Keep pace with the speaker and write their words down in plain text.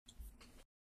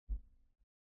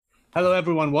Hello,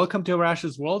 everyone. Welcome to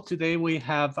Arash's World. Today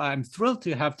I'm thrilled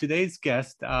to have today's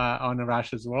guest on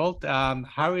Arash's World. How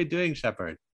are you doing,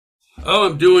 Shepard? Oh,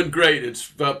 I'm doing great.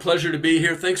 It's a pleasure to be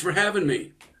here. Thanks for having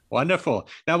me. Wonderful.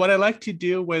 Now, what I like to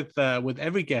do with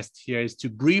every guest here is to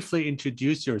briefly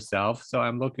introduce yourself. So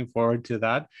I'm looking forward to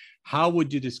that. How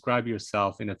would you describe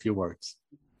yourself in a few words?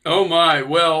 Oh my.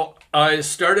 Well, I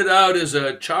started out as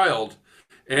a child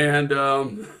and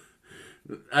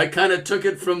I kind of took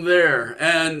it from there.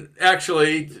 And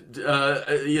actually,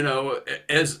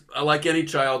 as like any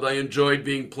child, I enjoyed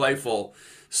being playful.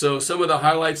 So some of the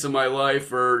highlights of my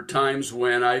life are times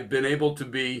when I've been able to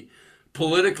be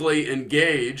politically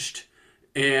engaged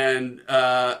and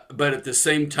but at the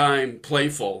same time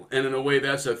playful. And in a way,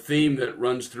 that's a theme that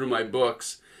runs through my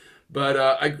books. But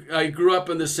I grew up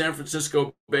in the San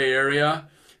Francisco Bay Area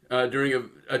during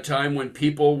a time when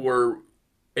people were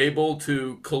able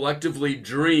to collectively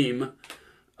dream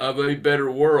of a better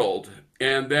world.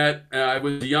 And that I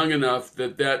was young enough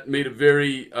that made a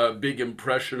very big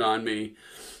impression on me.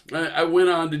 I went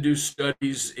on to do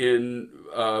studies in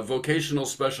vocational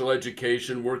special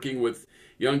education, working with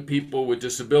young people with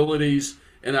disabilities,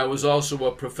 and I was also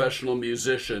a professional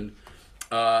musician.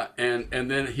 And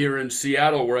then here in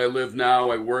Seattle, where I live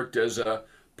now, I worked as a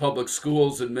public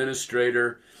schools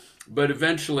administrator, but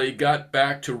eventually got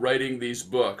back to writing these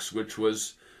books, which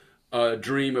was a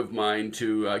dream of mine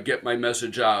to get my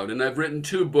message out. And I've written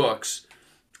two books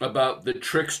about the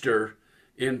trickster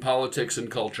in politics and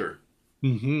culture.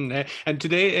 And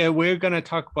today we're going to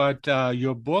talk about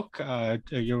your book,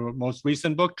 your most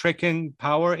recent book, Tricking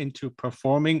Power into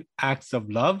Performing Acts of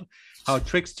Love: How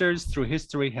Tricksters Through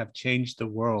History Have Changed the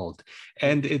World.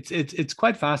 And it's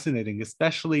quite fascinating,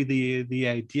 especially the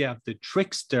idea of the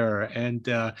trickster and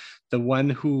the one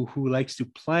who likes to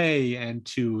play and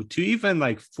to even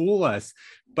like fool us,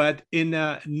 but in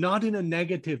not in a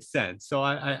negative sense. So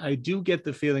I do get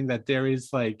the feeling that there is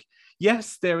like,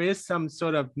 yes, there is some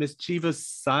sort of mischievous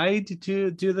side to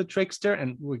the trickster,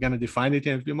 and we're going to define it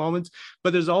in a few moments.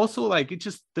 But there's also like, it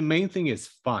just, the main thing is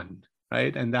fun,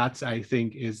 right? And that's, I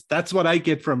think, that's what I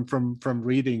get from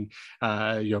reading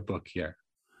your book here.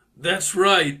 That's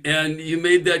right, and you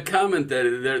made that comment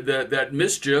that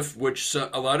mischief, which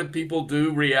a lot of people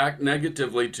do react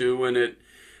negatively to, and it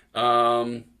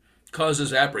um,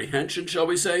 causes apprehension, shall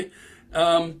we say?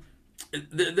 Um,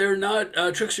 they're not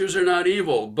tricksters are not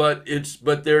evil, but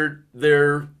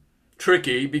they're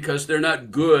tricky because they're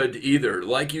not good either.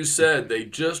 Like you said, they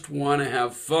just want to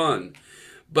have fun.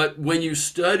 But when you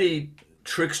study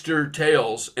trickster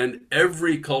tales, and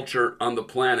every culture on the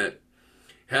planet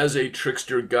has a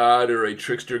trickster god or a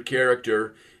trickster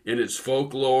character in its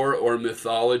folklore or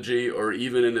mythology or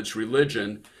even in its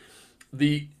religion,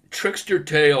 the trickster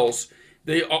tales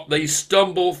they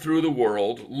stumble through the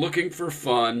world looking for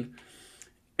fun,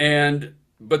 and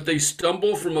but they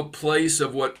stumble from a place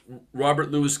of what Robert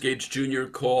Louis Gates Jr.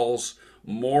 calls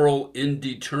moral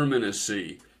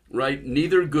indeterminacy, right?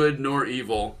 Neither good nor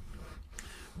evil,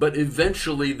 but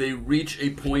eventually they reach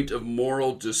a point of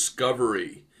moral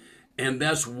discovery. And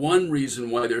that's one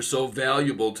reason why they're so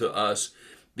valuable to us,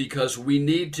 because we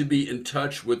need to be in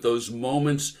touch with those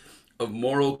moments of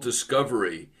moral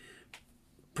discovery.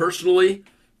 Personally,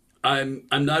 I'm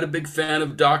not a big fan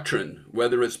of doctrine,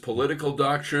 whether it's political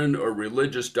doctrine or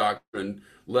religious doctrine,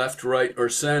 left, right, or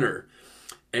center.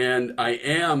 And I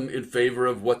am in favor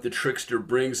of what the trickster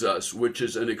brings us, which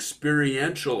is an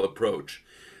experiential approach.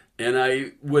 And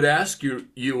I would ask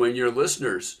you and your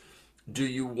listeners, do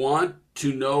you want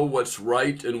to know what's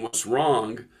right and what's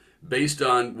wrong based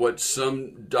on what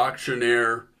some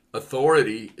doctrinaire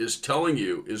authority is telling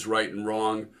you is right and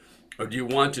wrong? Or do you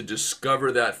want to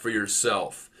discover that for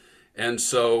yourself? And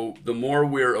so the more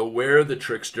we're aware of the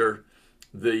trickster,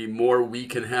 the more we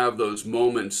can have those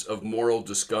moments of moral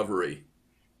discovery.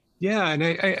 Yeah, and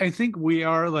I think we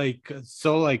are like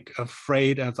so like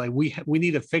afraid of like we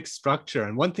need a fixed structure.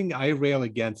 And one thing I rail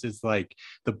against is like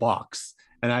the box.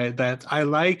 And I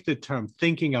like the term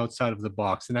thinking outside of the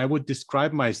box. And I would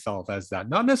describe myself as that,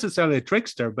 not necessarily a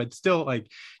trickster, but still like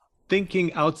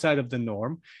thinking outside of the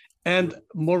norm. And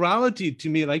morality to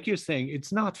me, like you're saying,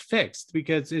 it's not fixed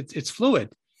because it's fluid.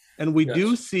 And we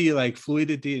do Yes. see like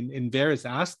fluidity in various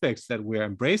aspects that we're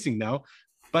embracing now.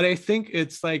 But I think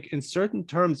it's like in certain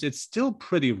terms, it's still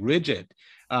pretty rigid.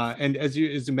 And as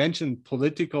you mentioned,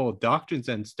 political doctrines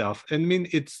and stuff. I mean,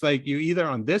 it's like you either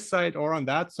on this side or on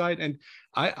that side. And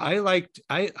I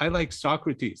like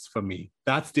Socrates for me.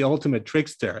 That's the ultimate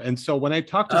trickster. And so when I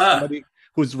talk to Ah, somebody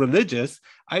who's religious,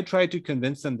 I try to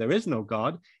convince them there is no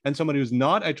God. And somebody who's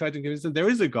not, I try to convince them there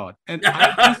is a God. And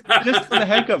I just for the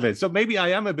heck of it. So maybe I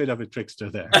am a bit of a trickster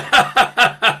there.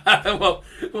 well,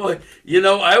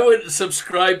 I would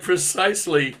subscribe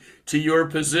precisely to your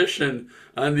position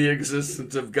on the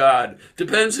existence of God.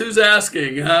 Depends who's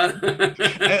asking, huh?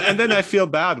 And then I feel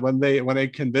bad when I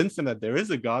convince them that there is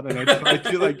a God, and I try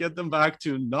to like get them back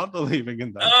to not believing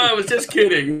in that. Oh, I was just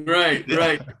kidding. Right, Yeah.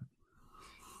 right.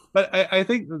 But I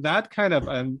think that kind of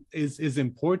is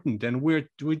important, and we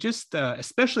just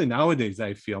especially nowadays,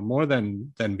 I feel more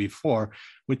than before,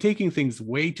 we're taking things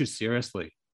way too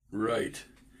seriously. Right.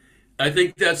 I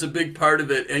think that's a big part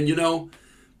of it. And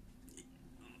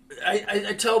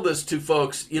I tell this to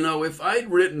folks, if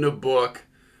I'd written a book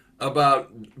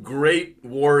about great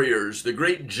warriors, the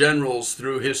great generals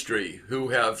through history who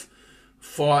have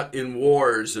fought in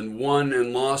wars and won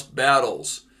and lost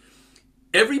battles,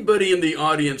 everybody in the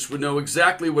audience would know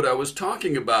exactly what I was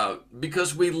talking about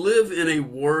because we live in a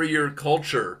warrior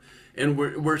culture and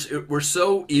we're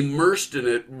so immersed in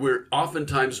it, we're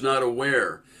oftentimes not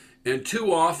aware. And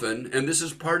too often, and this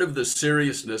is part of the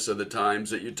seriousness of the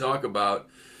times that you talk about,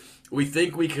 we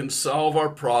think we can solve our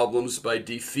problems by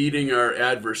defeating our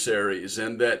adversaries,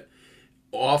 and that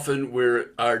often we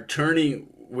are turning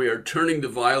to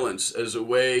violence as a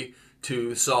way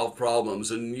to solve problems,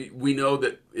 and we know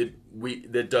that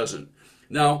that doesn't.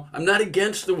 Now, I'm not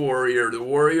against the warrior. The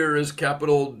warrior is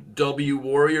capital W.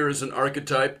 Warrior is an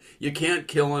archetype. You can't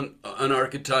kill an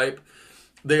archetype.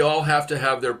 They all have to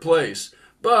have their place.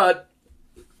 But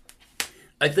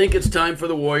I think it's time for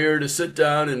the warrior to sit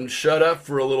down and shut up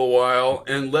for a little while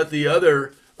and let the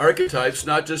other archetypes,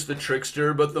 not just the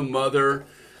trickster, but the mother,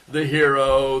 the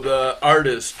hero, the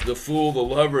artist, the fool, the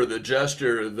lover, the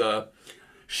jester, the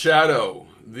shadow,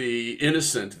 the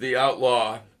innocent, the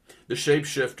outlaw, the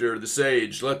shapeshifter, the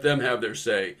sage, let them have their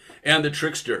say, and the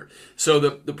trickster. So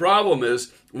the problem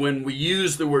is when we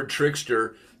use the word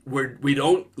trickster, we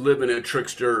don't live in a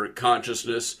trickster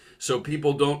consciousness, so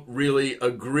people don't really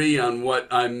agree on what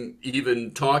I'm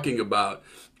even talking about.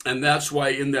 And that's why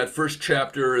in that first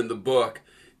chapter in the book,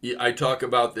 I talk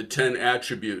about the 10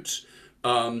 attributes.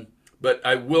 But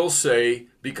I will say,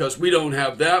 because we don't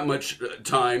have that much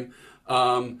time,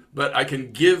 but I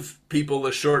can give people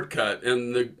a shortcut.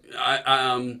 And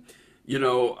I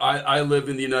live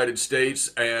in the United States,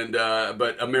 and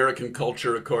but American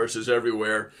culture, of course, is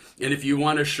everywhere. And if you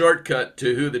want a shortcut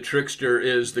to who the trickster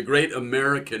is, the great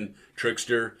American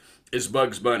trickster is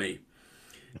Bugs Bunny.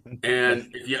 Yes. And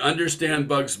if you understand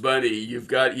Bugs Bunny, you've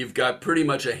got pretty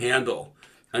much a handle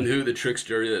on who the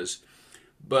trickster is.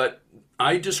 But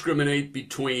I discriminate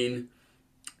between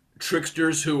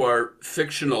tricksters who are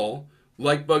fictional,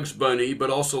 like Bugs Bunny, but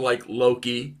also like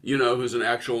Loki, who's an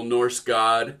actual Norse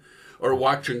god, or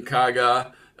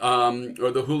Wachtankaga,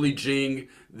 or the Huli Jing,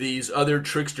 these other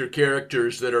trickster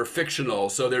characters that are fictional.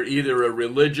 So they're either a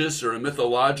religious or a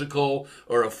mythological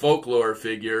or a folklore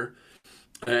figure,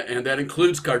 and that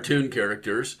includes cartoon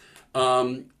characters.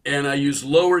 And I use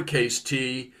lowercase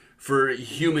t for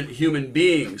human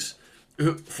beings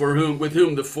with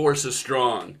whom the force is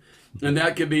strong. And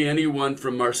that could be anyone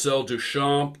from Marcel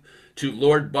Duchamp to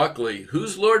Lord Buckley.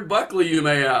 Who's Lord Buckley, you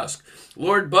may ask?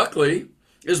 Lord Buckley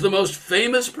is the most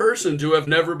famous person to have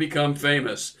never become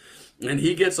famous. And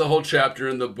he gets a whole chapter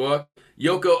in the book.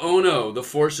 Yoko Ono, the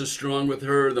force is strong with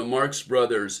her, the Marx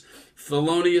Brothers,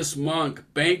 Thelonious Monk,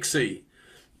 Banksy,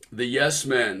 the Yes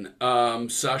Men,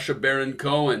 Sacha Baron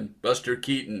Cohen, Buster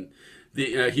Keaton.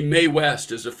 Mae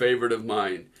West is a favorite of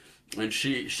mine, and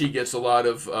she gets a lot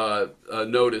of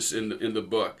notice in the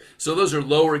book. So those are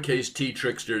lowercase t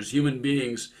tricksters, human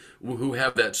beings who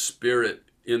have that spirit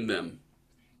in them.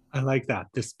 I like that,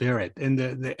 the spirit, and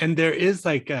and there is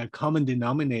like a common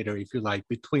denominator, if you like,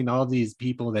 between all these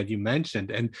people that you mentioned.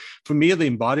 And for me, the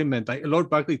embodiment, like Lord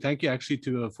Buckley, thank you actually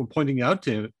for pointing out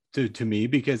to me,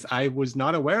 because I was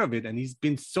not aware of it, and he's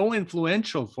been so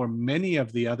influential for many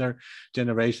of the other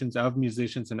generations of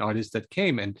musicians and artists that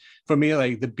came. And for me,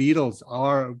 like the Beatles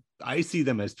are, I see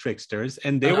them as tricksters,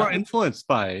 and they were influenced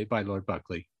by Lord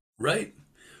Buckley. Right,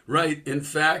 right. In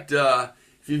fact,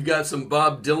 if you've got some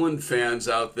Bob Dylan fans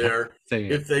out there,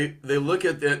 if they look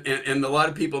at that, and a lot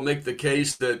of people make the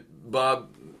case that Bob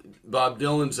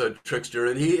Dylan's a trickster,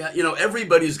 and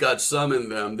everybody's got some in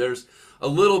them. There's a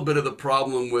little bit of the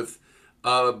problem with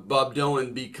Bob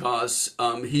Dylan because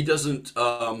he doesn't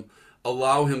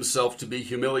allow himself to be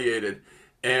humiliated.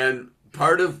 And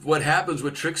part of what happens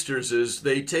with tricksters is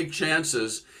they take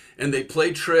chances and they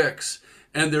play tricks,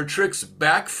 and their tricks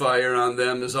backfire on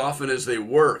them as often as they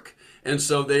work. And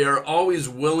so they are always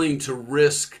willing to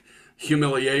risk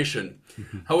humiliation.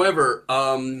 However,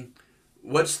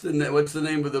 what's the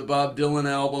name of the Bob Dylan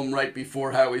album right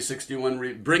before Highway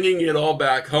 61? Bringing It All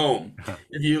Back Home.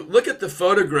 If you look at the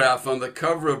photograph on the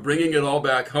cover of Bringing It All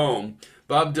Back Home,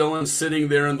 Bob Dylan's sitting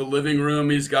there in the living room.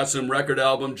 He's got some record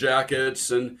album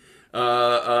jackets and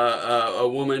a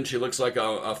woman. She looks like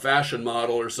a fashion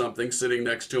model or something sitting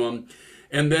next to him.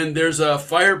 And then there's a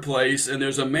fireplace and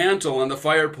there's a mantle on the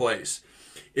fireplace.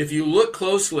 If you look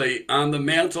closely on the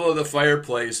mantle of the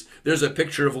fireplace, there's a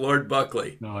picture of Lord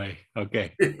Buckley. No way.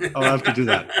 Okay. I'll have to do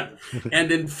that.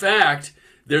 And in fact,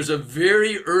 there's a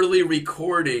very early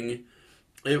recording.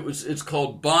 It's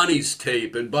called Bonnie's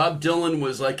Tape, and Bob Dylan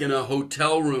was like in a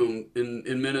hotel room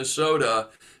in Minnesota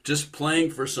just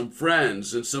playing for some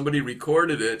friends, and somebody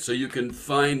recorded it, so you can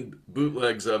find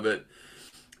bootlegs of it.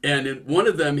 And in one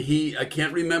of them, I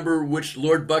can't remember which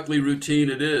Lord Buckley routine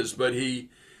it is, but he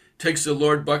takes the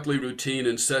Lord Buckley routine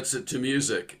and sets it to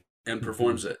music and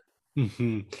performs it.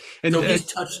 Hmm. And So he's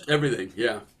touched everything.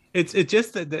 Yeah. it's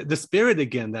just the spirit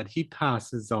again that he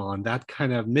passes on, that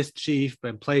kind of mischief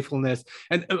and playfulness.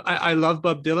 And I love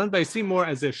Bob Dylan, but I see more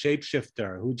as a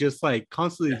shapeshifter who just like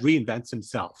constantly Yeah. reinvents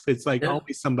himself. It's like Yeah.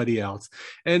 always somebody else,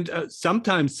 and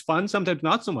sometimes fun, sometimes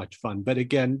not so much fun. But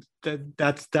again,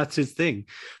 that's his thing.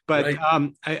 But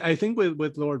Right. I think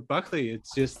with Lord Buckley,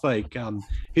 it's just like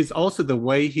he's also the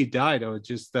way he died. I was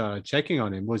just checking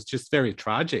on him was just very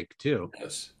tragic too.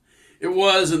 Yes. It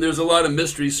was, and there's a lot of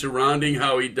mystery surrounding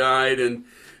how he died, and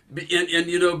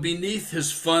you know, beneath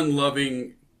his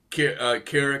fun-loving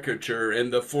caricature,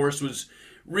 and the Force was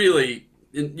really,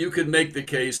 and you could make the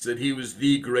case that he was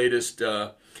the greatest,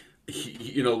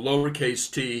 you know,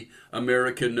 lowercase t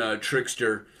American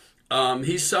trickster.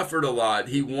 He suffered a lot.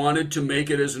 He wanted to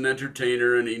make it as an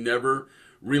entertainer, and he never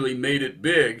really made it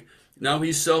big. Now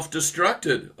he's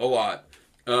self-destructed a lot.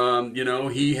 You know,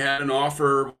 he had an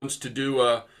offer once to do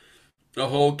a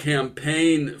whole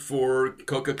campaign for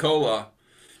Coca-Cola,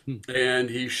 and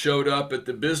he showed up at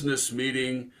the business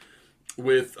meeting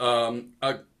with a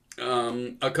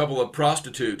couple of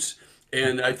prostitutes,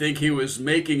 and I think he was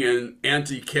making an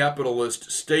anti-capitalist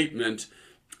statement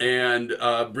and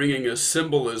bringing a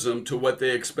symbolism to what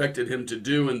they expected him to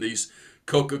do in these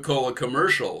Coca-Cola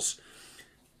commercials.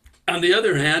 On the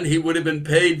other hand, he would have been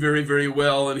paid very, very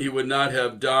well, and he would not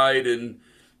have died in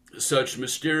such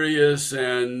mysterious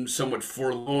and somewhat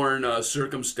forlorn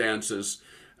circumstances.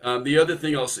 The other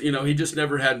thing else, you know, he just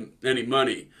never had any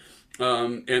money,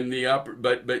 and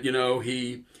but you know,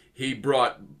 he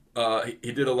brought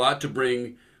he did a lot to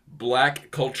bring black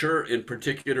culture, in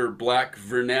particular black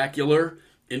vernacular,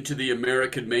 into the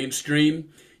American mainstream.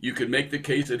 You could make the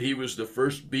case that he was the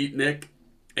first beatnik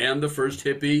and the first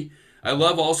hippie. I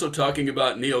love also talking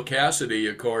about Neil Cassidy,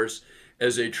 of course,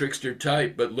 as a trickster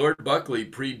type, but Lord Buckley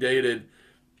predated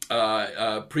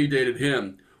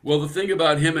him. Well, the thing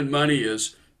about him and money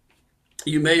is,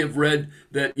 you may have read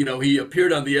that you know he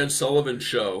appeared on the Ed Sullivan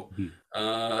Show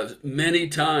many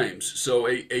times. So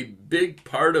a big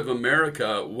part of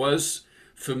America was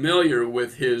familiar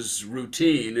with his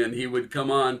routine, and he would come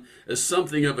on as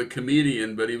something of a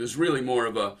comedian, but he was really more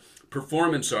of a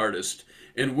performance artist.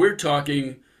 And we're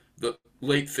talking the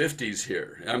late 50s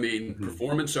here. I mean, Mhm.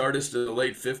 performance artist in the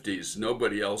late 50s.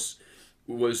 Nobody else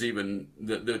was even,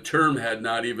 the term had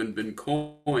not even been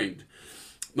coined.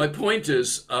 My point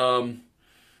is,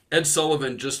 Ed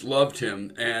Sullivan just loved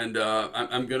him, and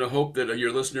I'm going to hope that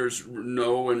your listeners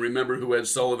know and remember who Ed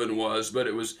Sullivan was. But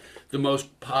it was the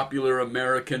most popular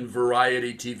American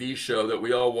variety TV show that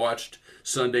we all watched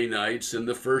Sunday nights, and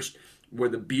the first where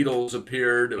the Beatles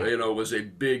appeared, you know, was a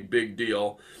big, big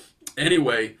deal.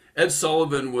 Anyway, Ed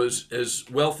Sullivan was, as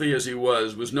wealthy as he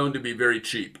was known to be very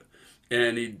cheap,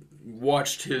 and he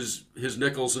watched his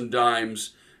nickels and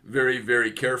dimes very,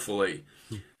 very carefully.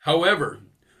 However,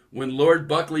 when Lord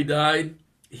Buckley died,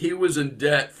 he was in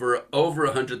debt for over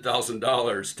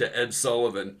 $100,000 to Ed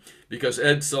Sullivan, because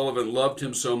Ed Sullivan loved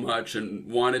him so much and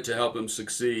wanted to help him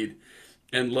succeed,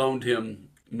 and loaned him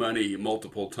money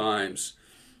multiple times.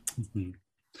 Mhm.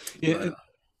 Yeah, But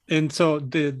and so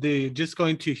the just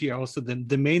going to here also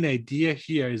the main idea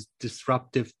here is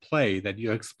disruptive play that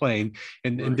you explain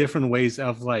in right, different ways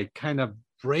of like kind of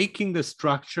breaking the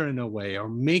structure in a way or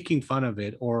making fun of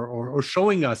it or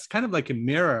showing us kind of like a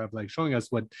mirror of like showing us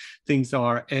what things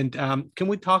are. And can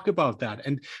we talk about that?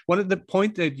 And one of the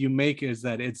point that you make is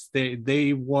that it's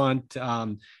they want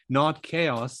not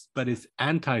chaos, but it's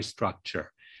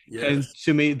anti-structure. And yes.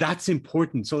 to me, that's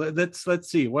important. So let's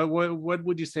see. What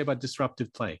would you say about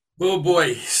disruptive play? Oh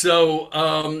boy. So,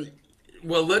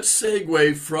 well, let's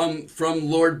segue from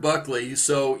Lord Buckley.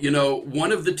 So, you know,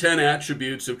 one of the 10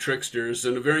 attributes of tricksters,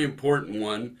 and a very important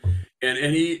one, and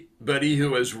anybody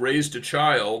who has raised a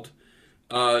child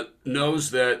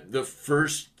knows that the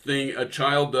first thing a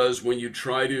child does when you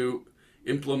try to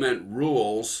implement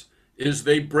rules is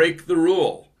they break the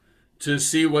rule to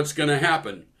see what's going to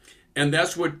happen. And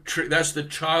that's the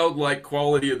childlike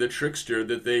quality of the trickster,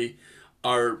 that they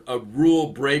are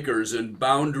rule breakers and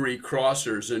boundary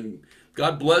crossers. And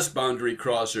God bless boundary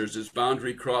crossers. It's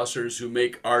boundary crossers who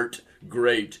make art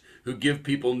great, who give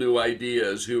people new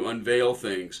ideas, who unveil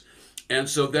things. And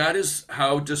so that is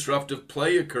how disruptive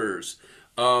play occurs.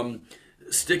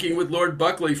 Sticking with Lord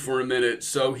Buckley for a minute,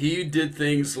 so he did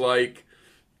things like,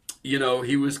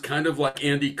 he was kind of like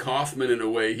Andy Kaufman in a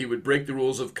way. He would break the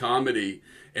rules of comedy,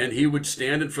 and he would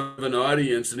stand in front of an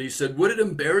audience and he said, "Would it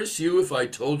embarrass you if I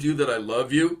told you that I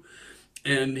love you?"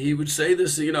 And he would say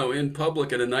this, in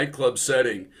public in a nightclub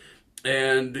setting.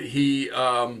 And he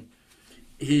was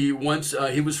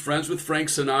friends with Frank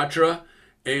Sinatra.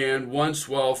 And once,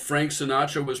 while Frank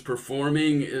Sinatra was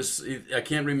performing, I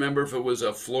can't remember if it was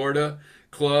a Florida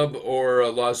club or a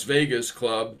Las Vegas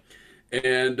club,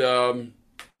 and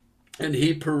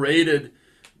he paraded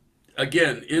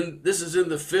again. This is in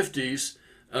the 50s.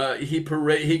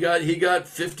 He got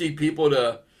 50 people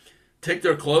to take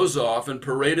their clothes off and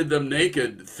paraded them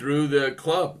naked through the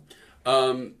club.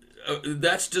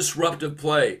 That's disruptive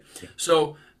play.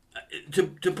 So,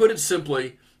 to put it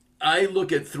simply, I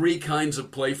look at three kinds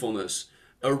of playfulness: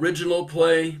 original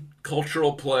play,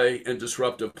 cultural play, and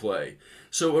disruptive play.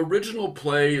 So original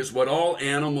play is what all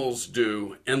animals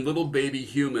do, and little baby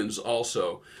humans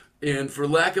also. And for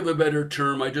lack of a better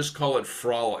term, I just call it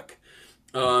frolic.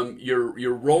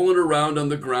 You're rolling around on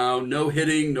the ground, no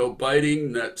hitting, no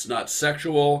biting. That's not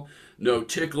sexual. No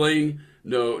tickling,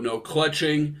 no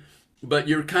clutching, but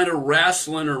you're kind of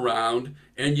wrestling around,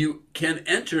 and you can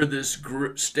enter this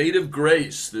state of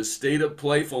grace, this state of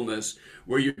playfulness,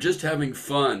 where you're just having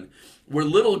fun, where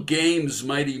little games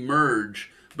might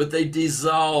emerge, but they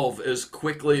dissolve as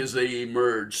quickly as they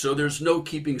emerge. So there's no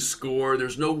keeping score,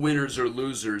 there's no winners or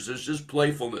losers, there's just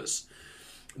playfulness.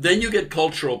 Then you get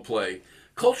cultural play.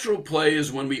 Cultural play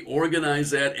is when we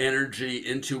organize that energy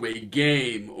into a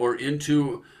game or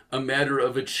into a matter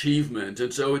of achievement.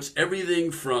 And so it's everything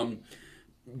from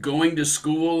going to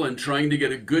school and trying to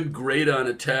get a good grade on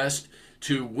a test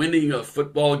to winning a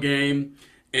football game.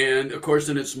 And of course,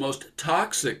 in its most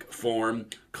toxic form,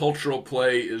 cultural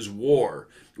play is war,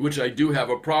 which I do have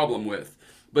a problem with.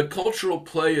 But cultural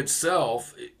play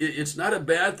itself, it's not a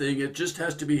bad thing. It just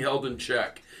has to be held in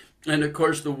check. And of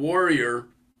course, the warrior,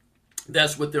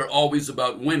 that's what they're always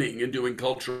about, winning and doing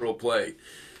cultural play.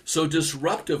 So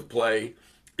disruptive play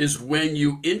is when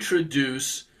you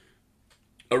introduce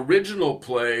original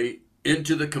play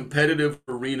into the competitive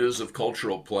arenas of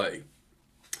cultural play.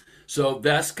 So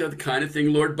that's the kind of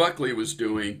thing Lord Buckley was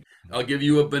doing. I'll give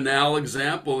you a banal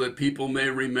example that people may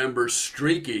remember: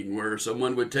 streaking, where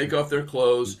someone would take off their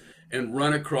clothes and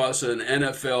run across an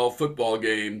NFL football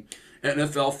game.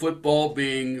 NFL football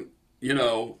being,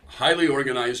 highly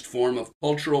organized form of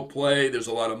cultural play. There's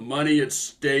a lot of money at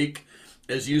stake.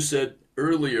 As you said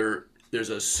earlier, there's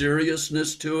a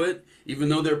seriousness to it. Even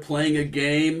though they're playing a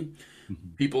game,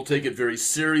 people take it very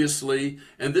seriously.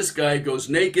 And this guy goes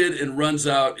naked and runs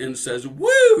out and says,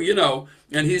 "Woo,"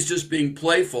 and he's just being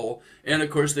playful. And of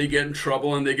course, they get in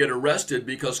trouble and they get arrested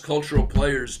because cultural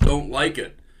players don't like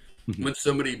it when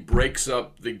somebody breaks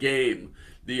up the game.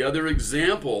 The other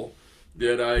example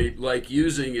that I like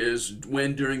using is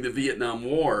when during the Vietnam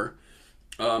War,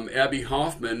 Abby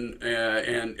Hoffman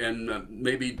and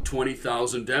maybe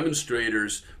 20,000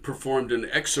 demonstrators performed an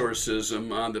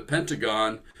exorcism on the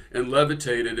Pentagon and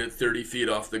levitated it 30 feet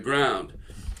off the ground.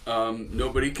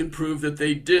 Nobody can prove that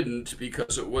they didn't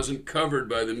because it wasn't covered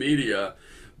by the media,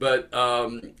 but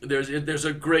there's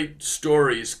a great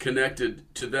stories connected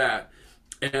to that.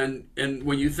 And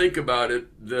when you think about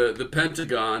it, the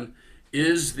Pentagon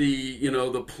is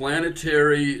the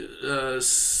planetary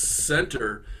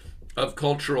center of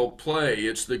cultural play.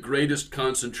 It's the greatest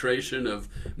concentration of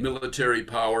military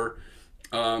power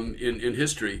in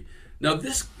history. Now,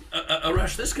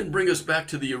 Arash, this can bring us back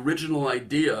to the original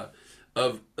idea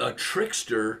of a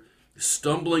trickster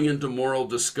stumbling into moral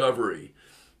discovery.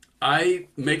 I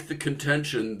make the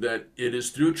contention that it is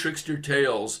through trickster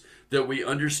tales that we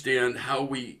understand how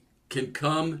we can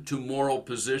come to moral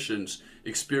positions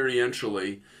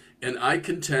experientially. And I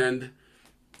contend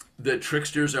that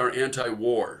tricksters are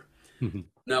anti-war.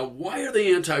 Now, why are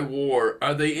they anti-war?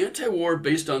 Are they anti-war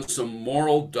based on some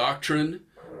moral doctrine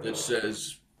that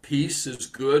says peace is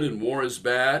good and war is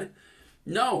bad?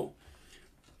 No.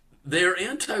 They're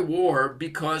anti-war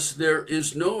because there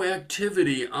is no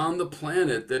activity on the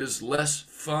planet that is less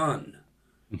fun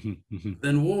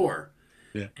than war.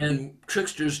 Yeah. And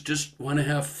tricksters just want to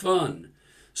have fun.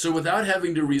 So without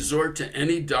having to resort to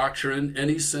any doctrine,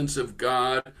 any sense of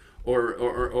God,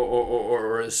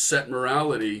 or a set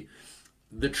morality,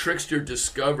 the trickster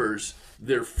discovers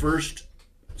their first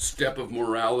step of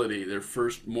morality, their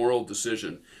first moral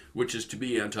decision, which is to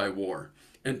be anti-war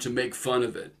and to make fun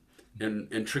of it.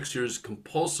 And tricksters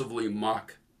compulsively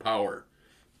mock power.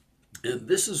 And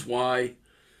this is why,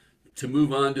 to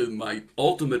move on to my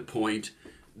ultimate point,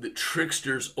 the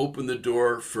tricksters open the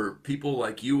door for people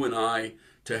like you and I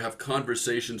to have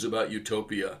conversations about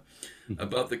utopia,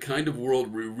 about the kind of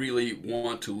world we really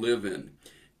want to live in.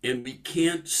 And we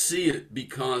can't see it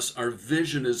because our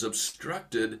vision is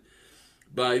obstructed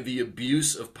by the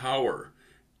abuse of power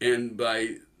and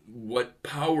by what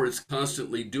power is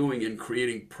constantly doing in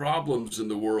creating problems in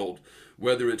the world,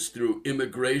 whether it's through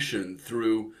immigration,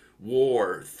 through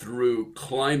war, through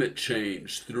climate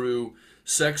change, through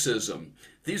sexism.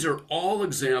 These are all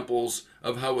examples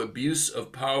of how abuse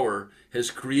of power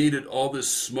has created all this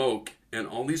smoke and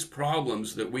all these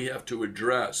problems that we have to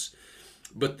address.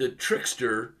 But the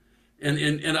trickster,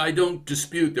 and I don't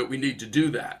dispute that we need to do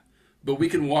that, but we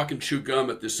can walk and chew gum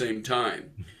at the same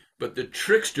time. But the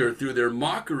trickster, through their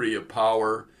mockery of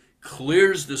power,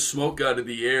 clears the smoke out of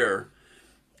the air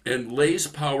and lays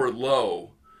power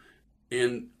low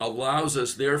and allows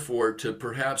us, therefore, to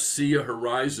perhaps see a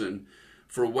horizon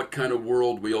for what kind of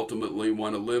world we ultimately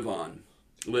want to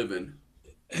live in.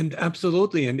 And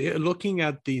absolutely. And looking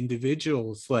at the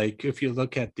individuals, like if you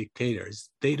look at dictators,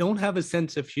 they don't have a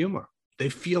sense of humor. They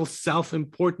feel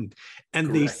self-important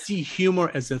and they Correct. see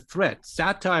humor as a threat.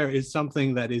 Satire is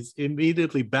something that is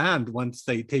immediately banned once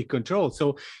they take control.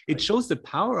 So it Right. shows the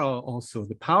power, also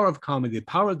the power of comedy, the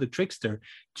power of the trickster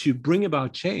to bring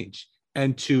about change,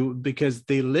 and to, because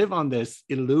they live on this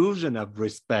illusion of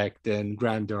respect and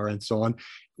grandeur and so on.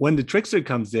 When the trickster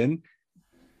comes in,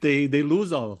 they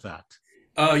lose all of that.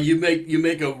 You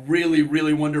make a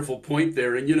really wonderful point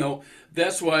there, and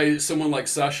that's why someone like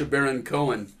Sacha Baron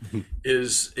Cohen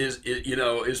is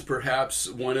perhaps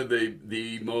one of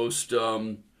the most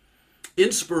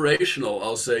inspirational,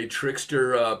 I'll say,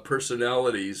 trickster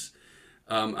personalities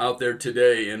out there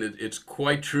today. And it's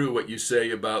quite true what you say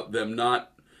about them not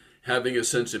having a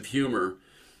sense of humor.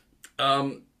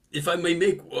 If I may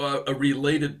make a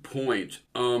related point,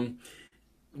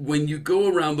 when you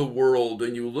go around the world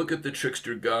and you look at the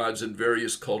trickster gods in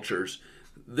various cultures,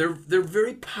 they're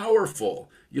very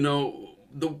powerful.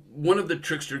 The one of the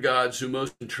trickster gods who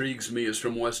most intrigues me is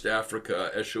from West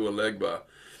Africa, Eshu Elegba.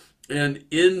 And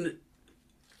in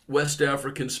West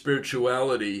African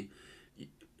spirituality,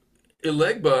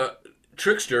 Elegba,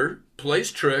 trickster,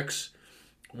 plays tricks,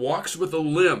 walks with a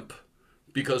limp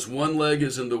because one leg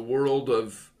is in the world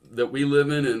of that we live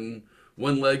in and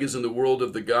one leg is in the world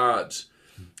of the gods.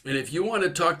 And if you want to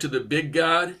talk to the big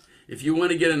God, if you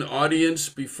want to get an audience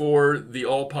before the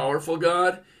all-powerful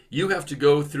God, you have to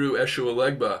go through Eshu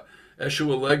Elegba. Eshu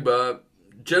Elegba,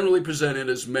 generally presented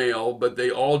as male, but they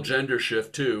all gender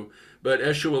shift too. But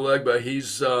Eshu Elegba,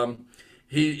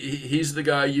 he's the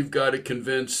guy you've got to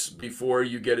convince before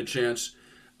you get a chance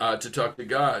to talk to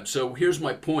God. So here's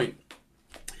my point.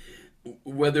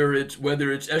 Whether it's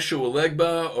Eshu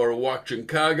Elegba or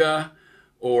Wakchankaga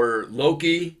or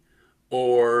Loki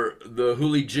or the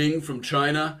Huli Jing from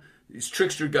China, these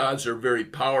trickster gods are very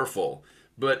powerful.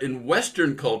 But in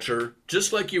Western culture,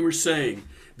 just like you were saying,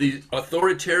 the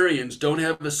authoritarians don't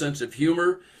have a sense of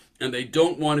humor and they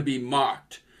don't want to be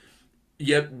mocked.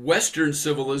 Yet Western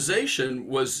civilization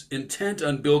was intent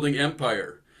on building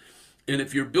empire. And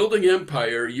if you're building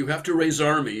empire, you have to raise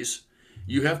armies.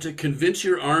 You have to convince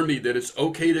your army that it's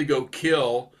okay to go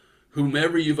kill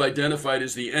whomever you've identified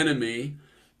as the enemy.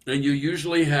 And you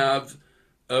usually have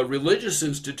a religious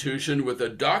institution with a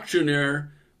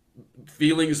doctrinaire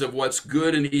feelings of what's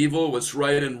good and evil, what's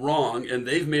right and wrong, and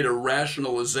they've made a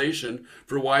rationalization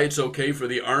for why it's okay for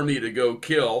the army to go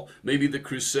kill. Maybe the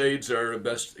Crusades are a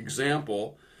best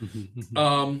example.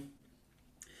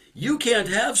 You can't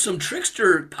have some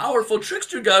trickster, powerful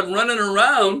trickster god running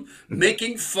around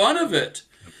making fun of it.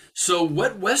 So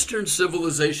what Western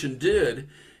civilization did,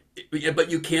 but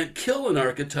you can't kill an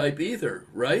archetype either,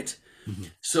 right?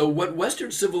 So what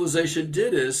Western civilization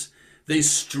did is they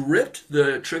stripped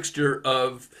the tricksters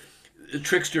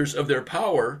of their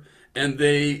power, and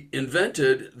they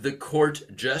invented the court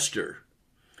jester.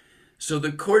 So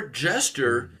the court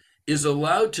jester is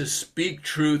allowed to speak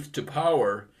truth to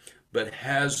power, but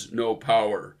has no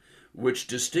power, which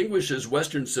distinguishes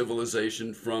Western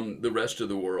civilization from the rest of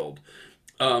the world.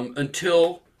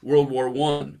 Until World War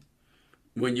I,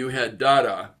 when you had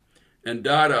Dada, and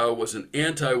Dada was an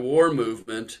anti-war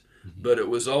movement Mhm. but it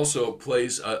was also a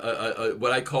place,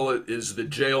 what I call it is the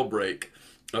jailbreak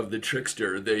of the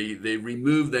trickster. They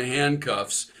removed the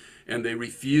handcuffs and they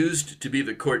refused to be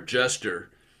the court jester.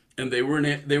 And they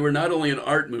were not only an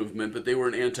art movement, but they were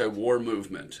an anti-war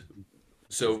movement.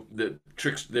 So the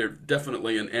tricks, they're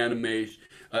definitely an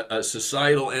a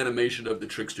societal animation of the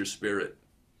trickster spirit.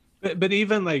 But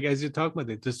even like as you talk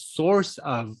about it, the source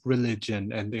of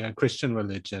religion and the Christian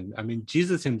religion, I mean,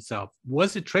 Jesus himself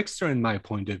was a trickster in my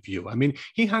point of view. I mean,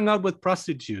 he hung out with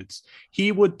prostitutes.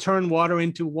 He would turn water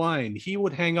into wine. He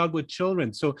would hang out with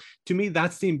children. So to me,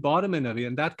 that's the embodiment of it.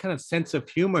 And that kind of sense of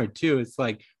humor too. It's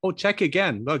like, oh, check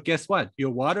again. Look, guess what?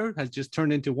 Your water has just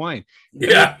turned into wine. I mean,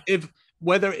 Yeah, if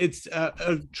whether it's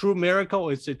a true miracle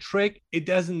or it's a trick, it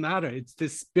doesn't matter. It's the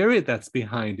spirit that's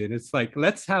behind it. It's like,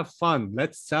 let's have fun,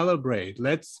 let's celebrate,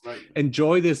 let's right.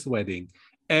 enjoy this wedding.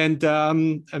 And I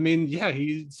mean, yeah,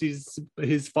 he sees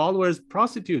his followers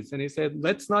prostitutes, and he said,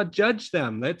 let's not judge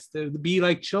them. Let's be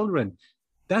like children.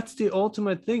 That's the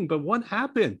ultimate thing. But what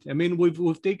happened? I mean,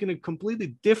 we've taken a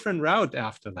completely different route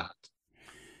after that.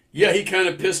 Yeah, he kind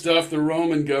of pissed off the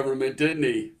Roman government, didn't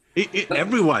he?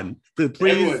 Everyone, the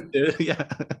priest, Everyone. yeah,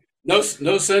 No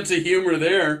sense of humor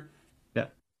there. yeah.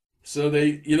 So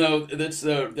that's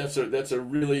a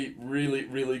really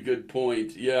really good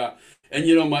point. Yeah,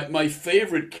 and my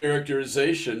favorite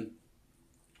characterization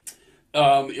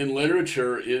in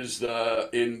literature is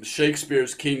in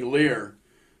Shakespeare's King Lear,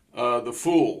 the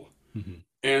fool. Mhm.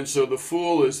 And so the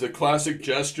fool is the classic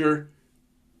jester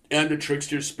and a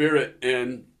trickster spirit,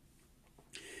 and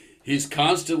he's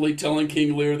constantly telling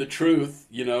King Lear the truth,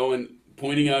 and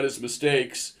pointing out his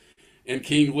mistakes. And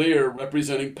King Lear,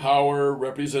 representing power,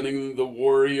 representing the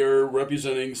warrior,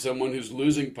 representing someone who's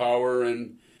losing power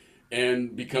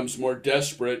and becomes more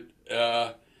desperate,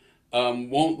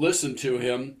 won't listen to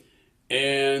him,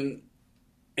 and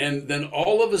then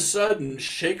all of a sudden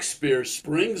Shakespeare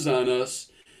springs on us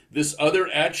this other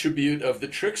attribute of the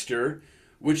trickster,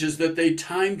 which is that they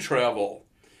time travel.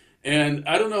 And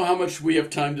I don't know how much we have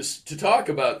time to talk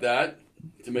about that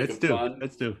to make Let's it do. fun,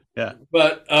 Let's do. Yeah.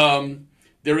 but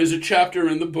there is a chapter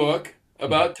in the book Mhm.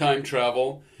 about time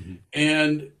travel. Mhm.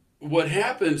 And what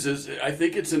happens is, I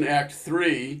think it's in Act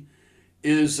 3,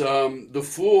 is the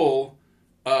fool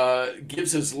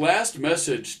gives his last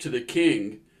message to the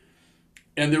king.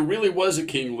 And there really was a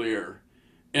King Lear.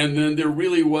 And then there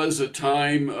really was a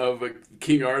time of a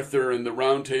King Arthur and the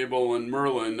Round Table and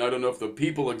Merlin. I don't know if the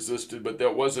people existed, but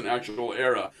that was an actual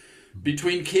era.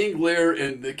 Between King Lear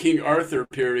and the King Arthur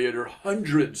period are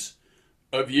hundreds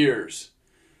of years.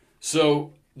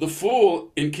 So the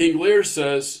fool in King Lear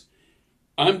says,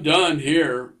 I'm done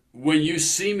here. When you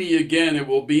see me again, it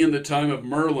will be in the time of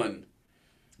Merlin,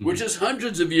 which Mhm. is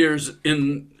hundreds of years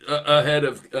in ahead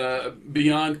of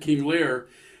beyond King Lear.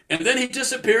 And then he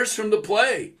disappears from the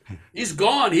play. He's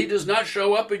gone. He does not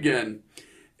show up again.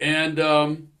 And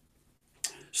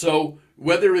so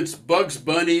whether it's Bugs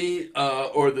Bunny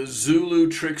or the Zulu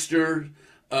trickster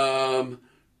um,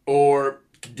 or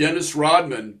Dennis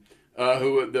Rodman,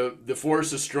 who the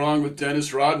force is strong with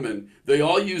Dennis Rodman, they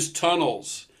all use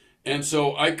tunnels. And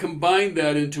so I combined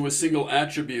that into a single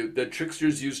attribute that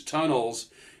tricksters use tunnels,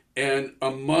 and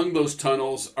among those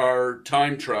tunnels are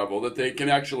time travel, that they can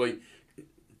actually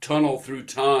tunnel through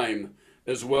time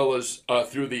as well as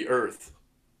through the earth.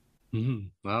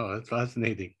 Wow, that's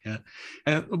fascinating. Yeah,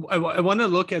 and I want to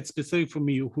look at specific for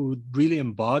me who really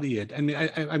embody it. I mean,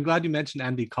 I'm glad you mentioned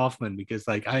Andy Kaufman because,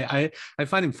 like, I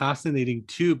find him fascinating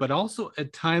too, but also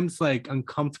at times like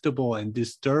uncomfortable and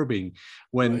disturbing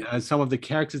when Right. some of the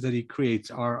characters that he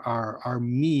creates are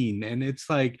mean, and it's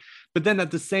like, but then at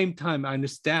the same time, I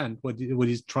understand what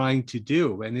he's trying to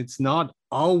do, and it's not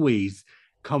always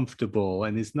comfortable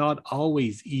and it's not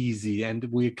always easy, and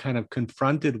we're kind of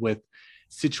confronted with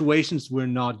situations we're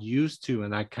not used to,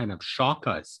 and that kind of shock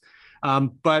us.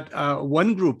 But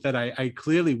one group that I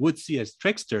clearly would see as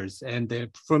tricksters, and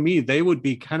for me, they would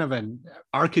be kind of an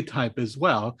archetype as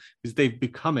well, because they've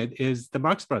become it, is the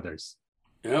Marx Brothers.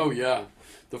 Oh yeah,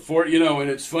 and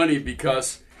it's funny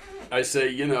because I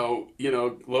say,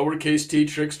 lowercase t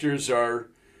tricksters are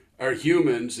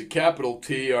humans, the capital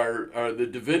T are the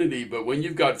divinity. But when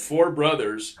you've got four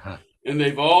brothers Huh. and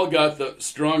they've all got the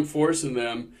strong force in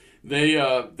them,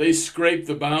 they scrape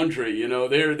the boundary.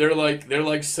 They're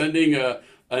like sending an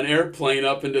airplane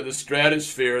up into the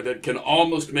stratosphere that can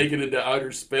almost make it into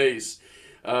outer space.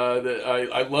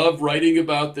 I love writing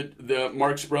about the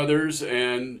Marx Brothers,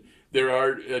 and there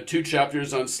are two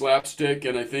chapters on slapstick,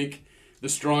 and I think the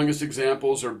strongest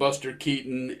examples are Buster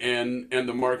Keaton and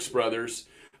the Marx Brothers.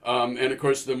 And of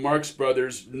course, the Marx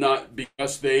Brothers, not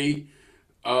because they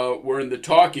were in the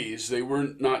talkies. They were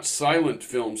not silent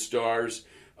film stars.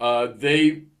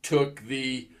 They took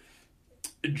the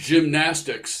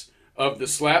gymnastics of the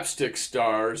slapstick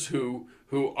stars who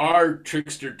are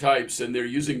trickster types, and they're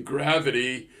using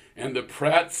gravity and the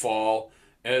pratfall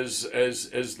as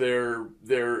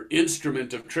their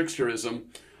instrument of tricksterism.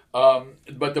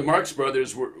 But the Marx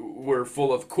Brothers were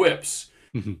full of quips.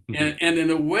 And in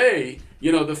a way,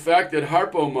 the fact that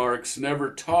Harpo Marx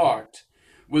never talked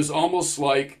was almost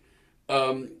like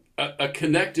a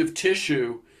connective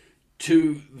tissue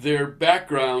to their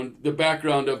background, the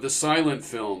background of the silent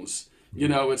films.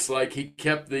 It's like he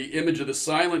kept the image of the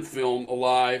silent film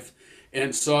alive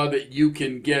and saw that you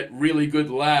can get really good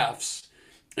laughs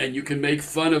and you can make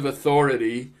fun of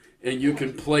authority and you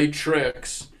can play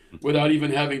tricks without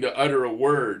even having to utter a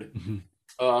word.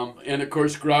 And of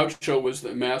course, Groucho was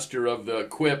the master of the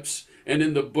quips. And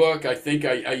in the book, I think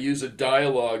I use a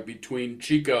dialogue between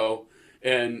Chico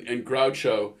and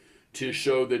Groucho to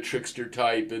show the trickster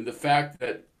type and the fact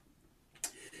that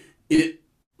it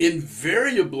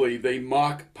invariably they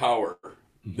mock power.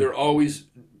 They're always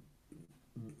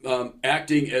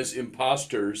acting as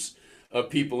imposters of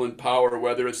people in power,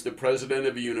 whether it's the president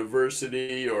of a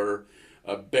university or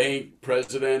a bank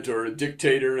president or a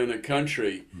dictator in a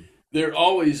country. They're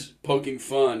always poking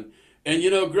fun. And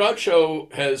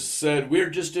Groucho has said, we're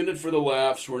just in it for the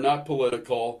laughs. We're not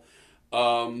political.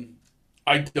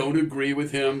 I don't agree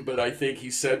with him, but I think he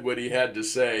said what he had to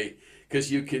say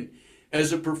because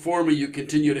as a performer, you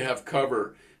continue to have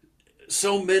cover.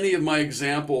 So many of my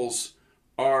examples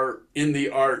are in the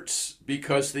arts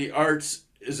because the arts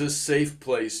is a safe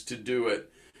place to do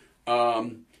it.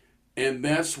 And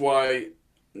that's why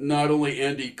not only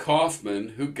Andy Kaufman,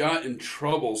 who got in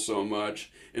trouble so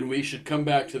much, and we should come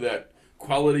back to that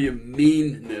quality of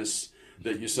meanness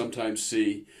that you sometimes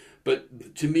see,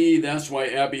 but to me, that's why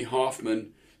Abbie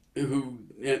Hoffman,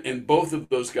 and both of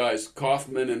those guys,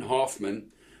 Kaufman and Hoffman,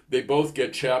 they both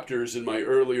get chapters in my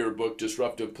earlier book,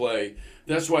 Disruptive Play.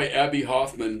 That's why Abbie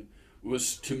Hoffman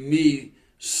was, to me,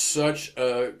 such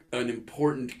an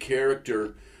important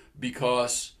character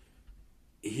because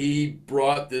he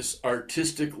brought this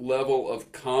artistic level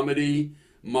of comedy,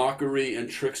 mockery, and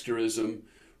tricksterism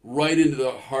right into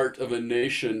the heart of a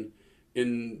nation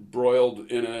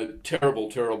embroiled in a terrible,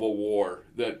 terrible war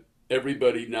that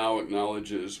everybody now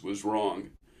acknowledges was wrong.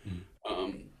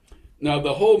 Um, Now,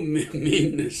 the whole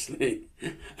meanness thing,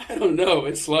 I don't know.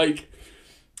 It's like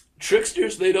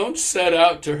tricksters, they don't set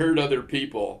out to hurt other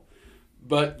people,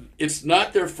 but it's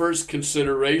not their first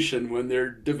consideration when they're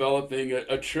developing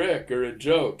a trick or a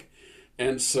joke.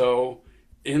 And so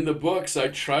in the books, I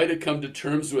try to come to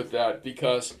terms with that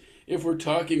because if we're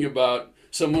talking about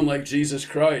someone like Jesus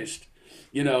Christ,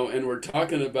 and we're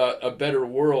talking about a better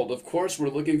world. Of course, we're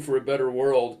looking for a better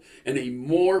world and a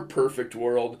more perfect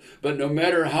world, but no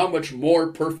matter how much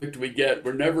more perfect we get,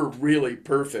 we're never really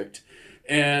perfect.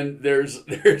 And there's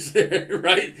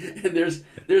right, and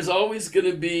there's always going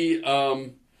to be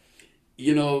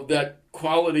that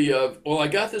quality of, well, I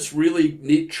got this really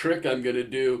neat trick I'm going to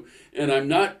do, and I'm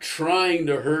not trying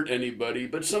to hurt anybody,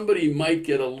 but somebody might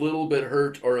get a little bit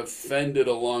hurt or offended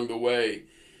along the way.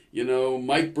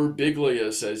 Mike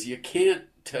Birbiglia says you can't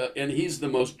tell, and he's the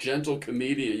most gentle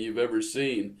comedian you've ever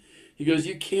seen. He goes,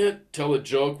 you can't tell a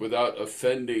joke without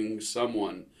offending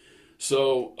someone.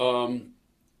 So,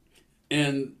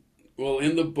 and well,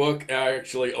 in the book, I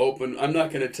actually open, I'm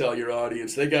not going to tell your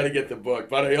audience, they got to get the book,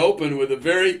 but I open with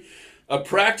a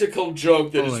practical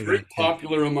joke that Oh is my very God.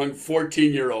 popular among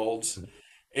 14-year-olds.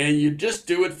 And you just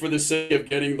do it for the sake of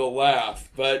getting the laugh,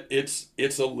 but it's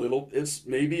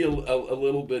maybe a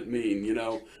little bit mean.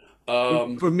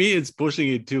 Um, For me, it's pushing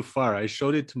it too far. I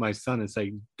showed it to my son. It's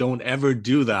like, don't ever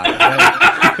do that.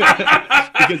 Right?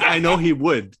 Because I know he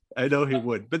would. I know he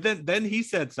would. But then he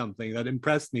said something that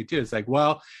impressed me too. It's like,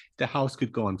 well, the house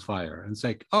could go on fire. And it's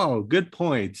like, oh, good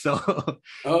point. So,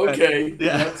 but okay,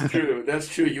 yeah. that's true. That's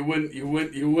true. You wouldn't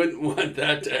want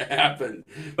that to happen.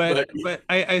 But But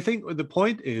I think the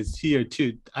point is here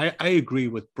too. I agree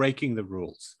with breaking the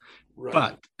rules. right.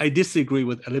 But I disagree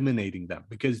with eliminating them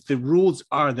because the rules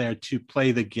are there to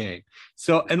play the game.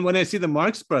 So, and when I see the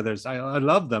Marx Brothers, I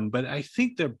love them, but I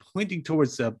think they're pointing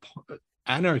towards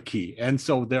anarchy. And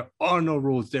so there are no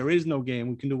rules. There is no game.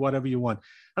 We can do whatever you want.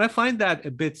 And I find that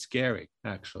a bit scary,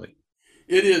 actually.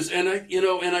 It is, and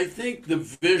I think the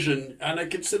vision, and I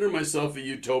consider myself a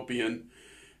utopian,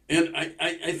 and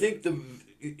I think the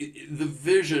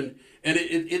vision, and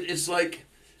it's like,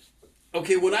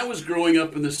 okay, when I was growing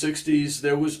up in the 60s,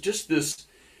 there was just this,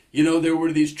 there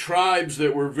were these tribes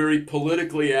that were very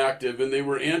politically active and they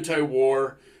were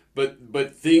anti-war,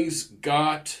 but things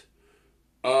got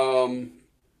um,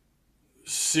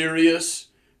 serious,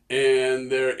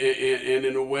 and and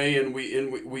in a way, and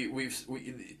we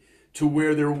to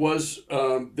where there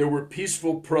were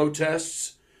peaceful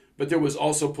protests, but there was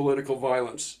also political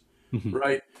violence, Mhm.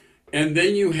 right? And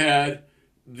then you had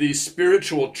the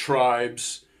spiritual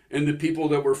tribes and the people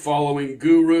that were following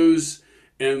gurus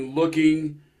and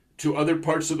looking to other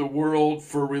parts of the world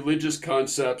for religious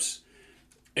concepts.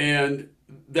 And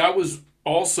that was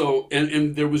also,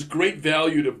 and there was great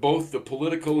value to both the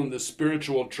political and the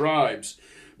spiritual tribes.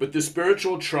 But the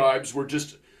spiritual tribes were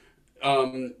just,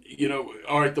 all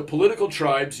right, the political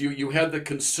tribes, you had the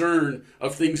concern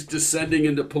of things descending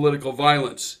into political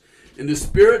violence. In the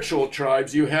spiritual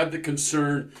tribes, you had the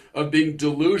concern of being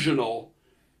delusional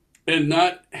and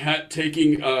not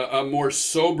taking a more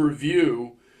sober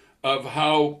view of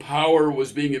how power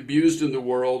was being abused in the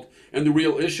world and the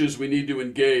real issues we need to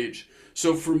engage.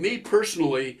 So for me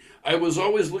personally, I was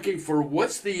always looking for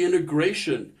what's the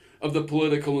integration of the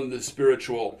political and the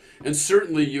spiritual. And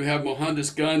certainly you have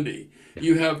Mohandas Gandhi, Yeah.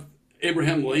 you have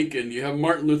Abraham Lincoln, you have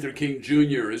Martin Luther King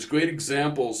Jr. as great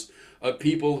examples of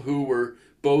people who were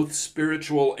both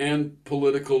spiritual and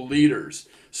political leaders.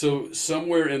 So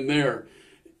somewhere in there,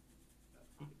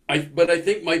 but I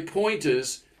think my point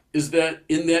is that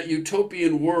in that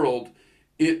utopian world,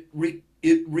 it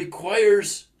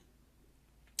requires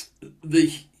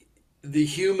the the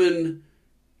human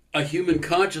a human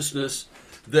consciousness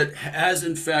that has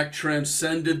in fact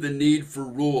transcended the need for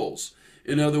rules.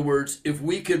 In other words, if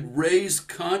we could raise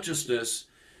consciousness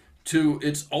to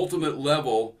its ultimate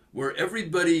level where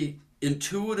everybody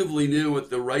intuitively knew what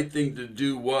the right thing to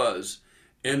do was,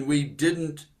 and we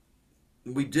didn't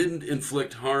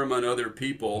inflict harm on other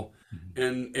people,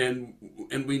 Mhm.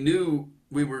 and we knew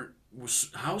we were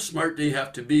how smart do you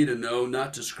have to be to know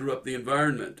not to screw up the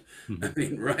environment? I Mhm.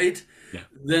 mean, right? Yeah.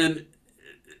 Then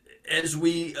as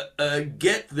we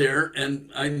get there, and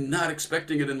I'm not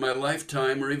expecting it in my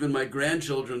lifetime or even my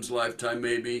grandchildren's lifetime,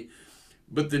 maybe,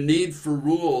 but the need for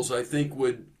rules, I think,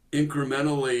 would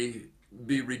incrementally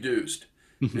be reduced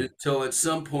Mhm. until at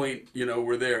some point,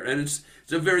 we're there. And it's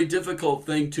a very difficult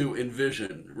thing to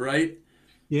envision, right?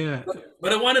 Yeah.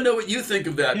 But I want to know what you think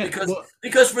of that, Yeah. Well,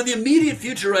 because for the immediate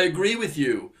future, I agree with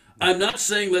you. I'm not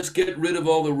saying let's get rid of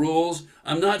all the rules.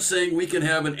 I'm not saying we can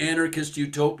have an anarchist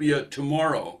utopia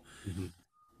tomorrow, mhm.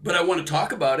 but I want to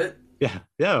talk about it. Yeah,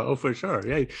 yeah, oh, for sure.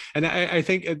 Yeah. And I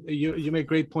think you make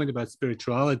a great point about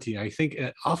spirituality. I think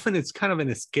often it's kind of an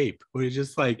escape where you're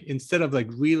just like, instead of like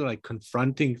really like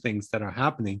confronting things that are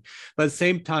happening, but at the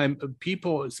same time,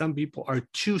 some people are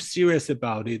too serious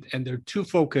about it and they're too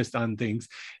focused on things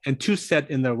and too set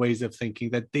in their ways of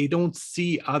thinking that they don't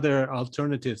see other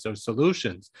alternatives or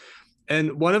solutions.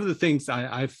 And one of the things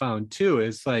I found too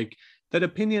is like that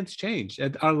opinions change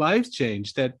and our lives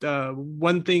change, that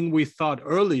one thing we thought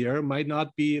earlier might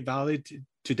not be valid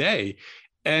today.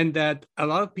 And that a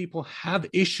lot of people have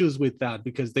issues with that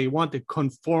because they want a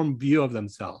conform view of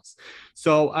themselves.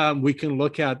 So we can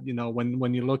look at,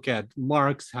 when you look at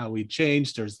Marx, how he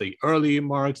changed, there's the early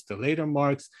Marx, the later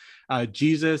Marx,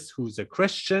 Jesus, who's a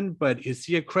Christian, but is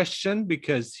he a Christian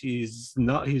because he's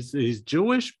not, he's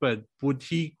Jewish, but would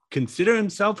he consider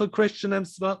himself a Christian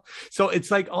himself? So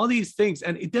it's like all these things,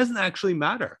 and it doesn't actually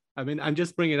matter. I mean, I'm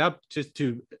just bringing it up just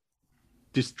to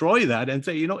destroy that and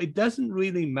say, it doesn't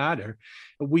really matter.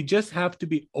 We just have to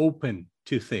be open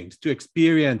to things, to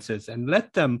experiences, and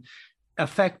let them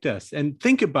affect us and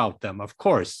think about them, of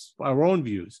course, our own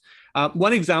views.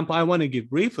 One example I want to give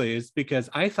briefly is because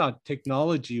I thought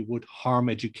technology would harm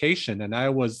education, and I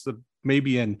was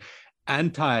maybe had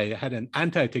an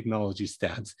anti-technology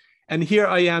stance. And here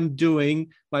I am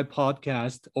doing my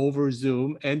podcast over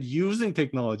Zoom and using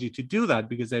technology to do that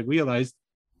because I realized,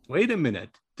 wait a minute,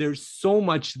 there's so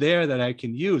much there that I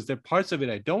can use. There are parts of it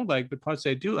I don't like, but parts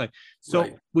I do like. So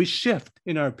Right. we shift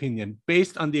in our opinion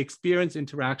based on the experience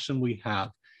interaction we have.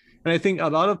 And I think a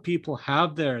lot of people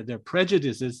have their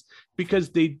prejudices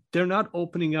because they're not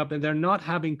opening up and they're not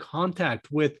having contact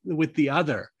with the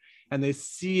other. And they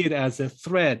see it as a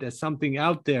threat, as something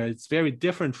out there. It's very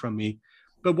different from me.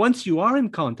 But once you are in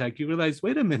contact, you realize,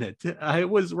 wait a minute, I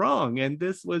was wrong and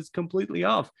this was completely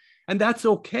off. And that's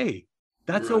okay.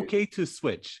 That's Right. okay to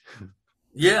switch.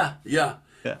 Yeah, yeah.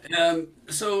 Yeah.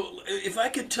 So if I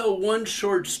could tell one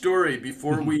short story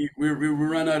before we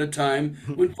run out of time,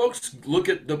 when folks look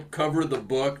at the cover of the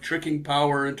book, Tricking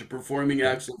Power into Performing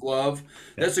Yeah. Acts of Love,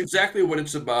 Yeah. that's exactly what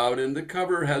it's about. And the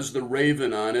cover has the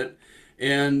raven on it.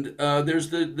 And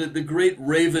there's the great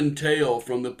raven tale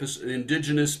from the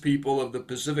indigenous people of the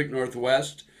Pacific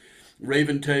Northwest.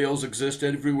 Raven tails exist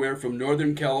everywhere from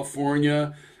Northern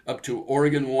California up to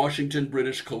Oregon, Washington,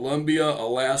 British Columbia,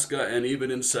 Alaska, and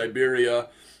even in Siberia.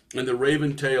 And the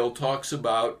Raven tale talks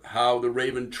about how the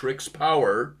raven tricks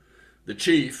Power, the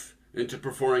chief, into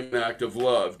performing an act of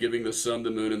love, giving the sun,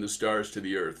 the moon, and the stars to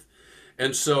the earth.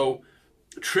 And so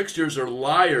tricksters are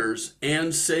liars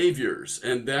and saviors,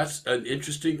 and that's an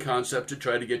interesting concept to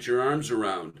try to get your arms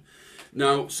around.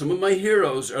 Now, some of my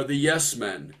heroes are the Yes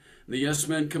Men. The Yes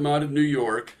Men come out of New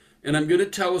York, and I'm going to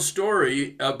tell a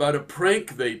story about a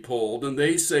prank they pulled, and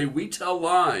they say we tell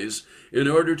lies in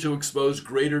order to expose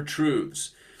greater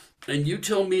truths. And you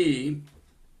tell me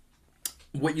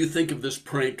what you think of this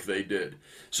prank they did.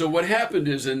 So what happened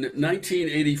is in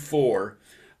 1984,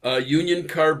 Union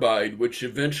Carbide, which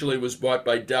eventually was bought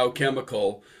by Dow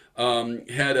Chemical,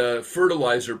 had a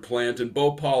fertilizer plant in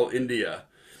Bhopal, India.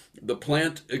 The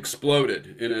plant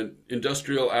exploded in an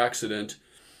industrial accident,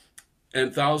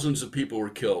 and thousands of people were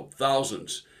killed.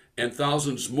 Thousands. And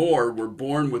thousands more were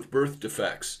born with birth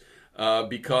defects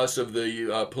because of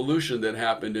the pollution that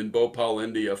happened in Bhopal,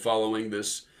 India following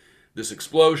this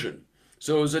explosion.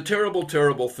 So it was a terrible,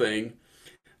 terrible thing.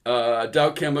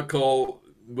 Dow Chemical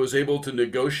was able to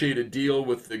negotiate a deal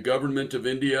with the government of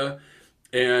India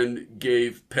and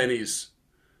gave pennies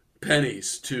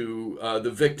to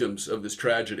the victims of this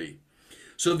tragedy.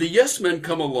 So the Yes Men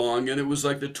come along, and it was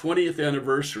like the 20th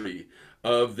anniversary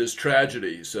of this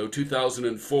tragedy, so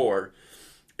 2004,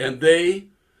 and they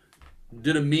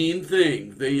did a mean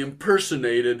thing. They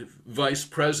impersonated vice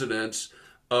presidents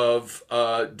of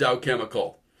Dow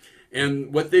Chemical.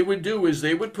 And what they would do is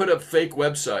they would put up fake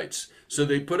websites. So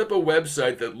they put up a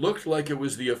website that looked like it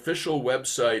was the official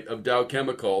website of Dow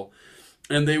Chemical,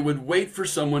 and they would wait for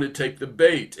someone to take the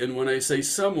bait. And when I say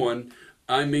someone,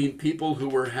 I mean people who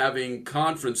were having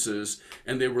conferences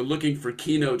and they were looking for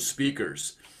keynote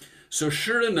speakers. So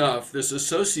sure enough, this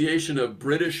association of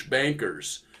British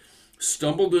bankers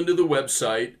stumbled into the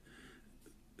website,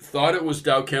 thought it was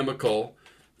Dow Chemical,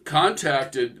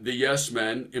 contacted the Yes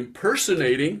Men,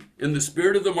 impersonating, in the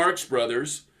spirit of the Marx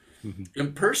Brothers,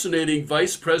 impersonating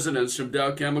vice presidents from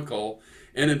Dow Chemical,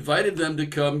 and invited them to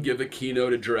come give a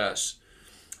keynote address.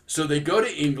 So they go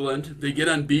to England, they get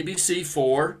on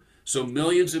BBC4, so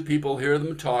millions of people hear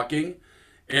them talking,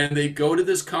 and they go to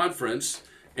this conference,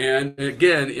 and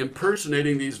again,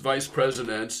 impersonating these vice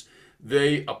presidents,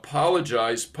 they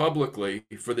apologize publicly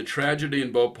for the tragedy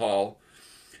in Bhopal,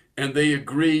 and they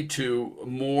agree to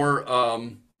more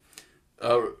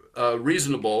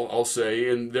reasonable, I'll say,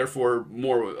 and therefore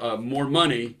more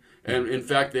money. And in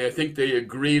fact, I think they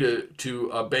agree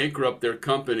to bankrupt their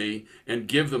company and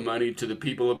give the money to the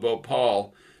people of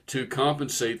Bhopal to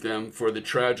compensate them for the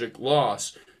tragic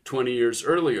loss 20 years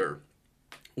earlier.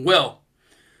 Well,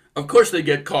 of course they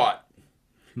get caught,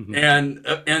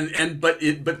 but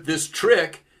this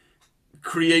trick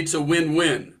creates a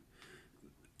win-win.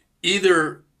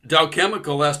 Either Dow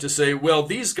Chemical has to say, well,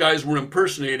 these guys were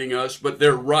impersonating us, but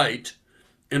they're right,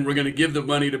 and we're going to give the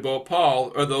money to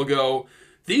Bhopal, or they'll go,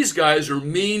 these guys are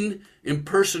mean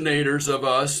impersonators of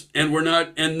us, and we're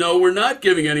not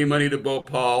giving any money to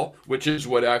Bhopal, which is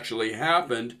what actually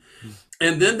happened.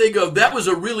 And then they go, that was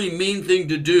a really mean thing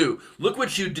to do. Look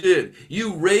what you did.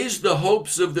 You raised the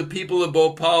hopes of the people of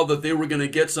Bhopal that they were going to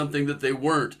get something that they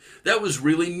weren't. That was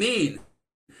really mean.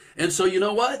 And so you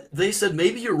know what? They said,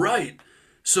 maybe you're right.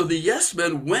 So the Yes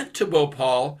Men went to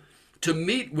Bhopal to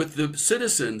meet with the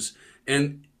citizens,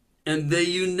 and they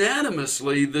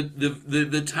unanimously,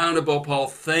 the town of Bhopal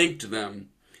thanked them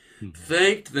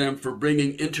for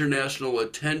bringing international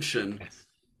attention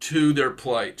to their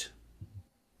plight.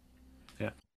 Yeah.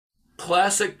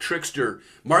 Classic trickster.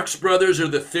 Marx Brothers are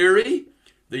the theory.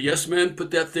 The Yes Men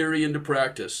put that theory into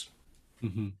practice.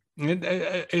 And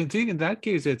I think in that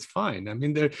case, it's fine. I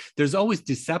mean, there's always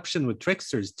deception with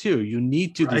tricksters too. You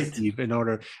need to deceive in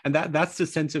order, and that's the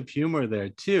sense of humor there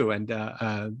too.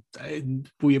 And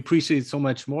we appreciate so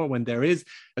much more when there is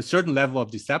a certain level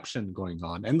of deception going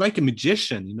on. And like a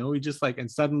magician, you just like, and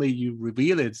suddenly you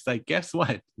reveal it. It's like, guess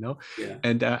what, Yeah.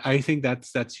 And I think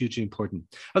that's hugely important.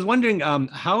 I was wondering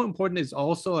how important is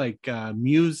also like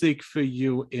music for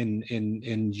you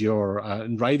in your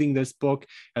in writing this book,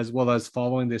 as well as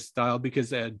following this style,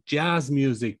 because jazz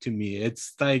music to me,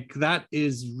 it's like that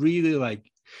is really like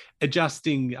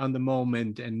adjusting on the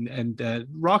moment, and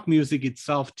rock music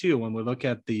itself too, when we look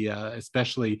at the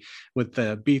especially with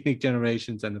the beatnik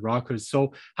generations and the rockers.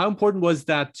 So how important was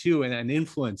that too, and an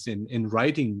influence in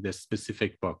writing this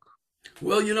specific book?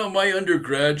 Well, my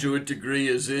undergraduate degree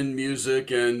is in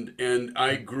music, and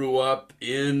I grew up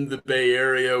in the Bay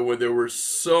Area where there was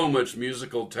so much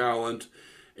musical talent.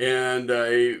 And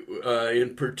I,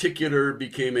 in particular,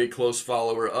 became a close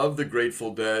follower of the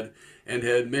Grateful Dead. and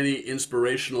had many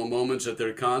inspirational moments at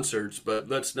their concerts. But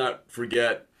let's not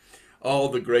forget all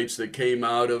the greats that came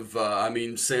out of, I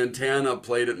mean, Santana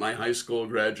played at my high school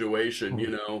graduation,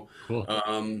 Oh, cool.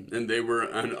 and they were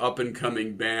an up and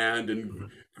coming band. And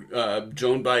Mhm.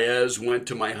 Joan Baez went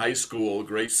to my high school.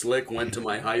 Grace Slick went to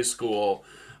my high school.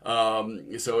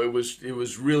 So it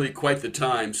was really quite the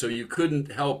time. So you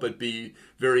couldn't help but be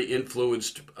very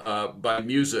influenced by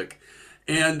music.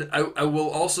 And I will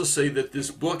also say that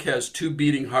this book has two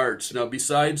beating hearts. Now,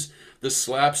 besides the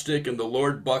slapstick and the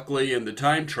Lord Buckley and the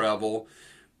time travel,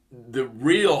 the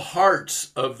real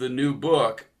hearts of the new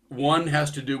book, one has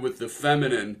to do with the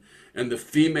feminine and the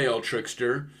female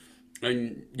trickster.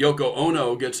 And Yoko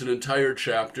Ono gets an entire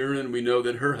chapter, and we know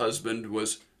that her husband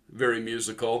was very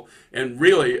musical. And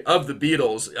really, of the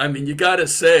Beatles, I mean, you got to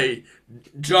say,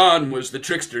 John was the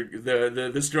trickster,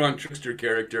 the strong trickster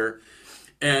character.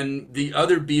 And the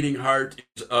other beating heart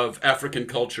is of African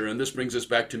culture, and this brings us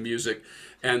back to music,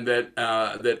 and that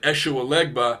Eshu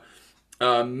Alegba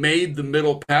made the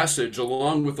Middle Passage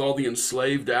along with all the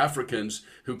enslaved Africans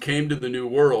who came to the New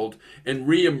World and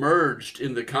reemerged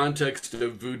in the context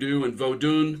of voodoo and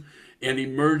vodun, and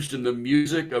emerged in the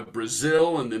music of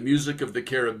Brazil and the music of the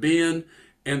Caribbean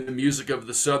and the music of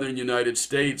the southern United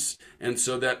States. And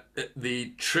so that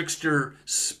the trickster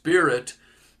spirit,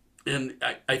 and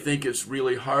I think it's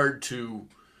really hard to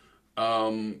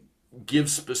give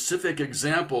specific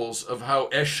examples of how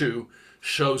Eshu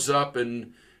shows up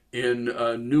in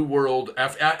New World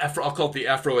Afro, I'll call it the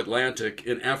Afro-Atlantic,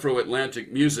 in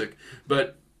Afro-Atlantic music,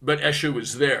 but Eshu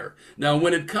is there. Now,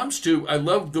 when it comes to, I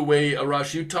love the way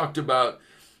Arash, you talked about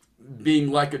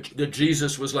being that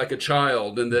Jesus was like a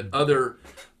child, and that other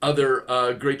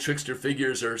great trickster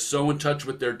figures are so in touch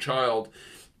with their child.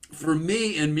 For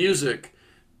me, in music,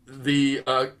 the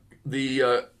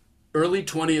early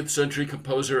 20th century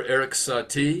composer Eric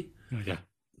Satie Oh, yeah.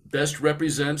 best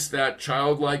represents that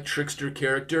childlike trickster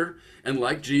character. And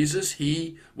like Jesus,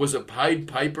 he was a Pied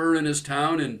Piper in his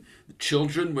town, and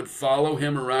children would follow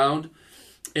him around.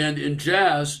 And in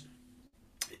jazz,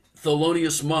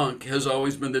 Thelonious Monk has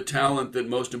always been the talent that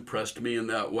most impressed me in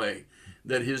that way.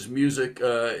 That his music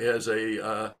has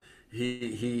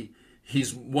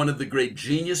he's one of the great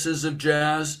geniuses of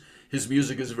jazz. His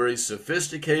music is very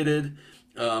sophisticated.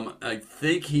 I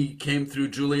think he came through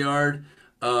Juilliard,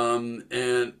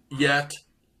 and yet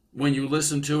when you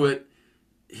listen to it,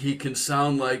 he can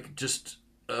sound like just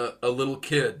a little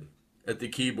kid at the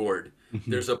keyboard. Mhm.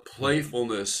 There's a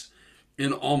playfulness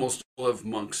in almost all of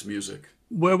Monk's music.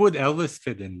 Where would Elvis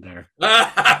fit in there?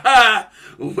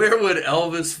 Where would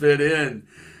Elvis fit in?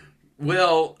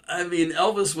 Well, I mean,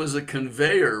 Elvis was a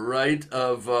conveyor, right,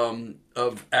 of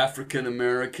African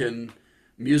American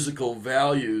musical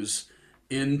values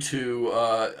into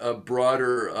a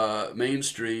broader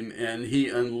mainstream, and he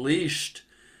unleashed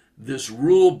this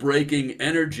rule-breaking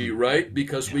energy, right?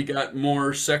 Because we got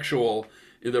more sexual.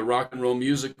 The rock and roll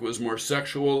music was more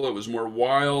sexual. It was more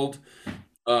wild.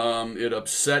 It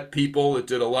upset people. It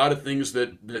did a lot of things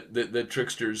that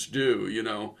tricksters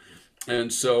do,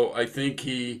 And so I think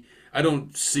I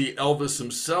don't see Elvis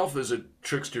himself as a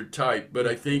trickster type, but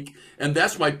I think, and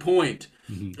that's my point,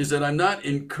 Mhm. is that I'm not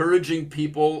encouraging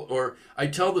people, or I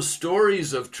tell the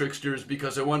stories of tricksters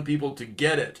because I want people to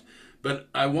get it. But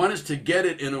I want us to get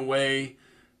it in a way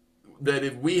that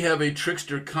if we have a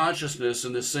trickster consciousness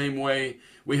in the same way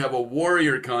we have a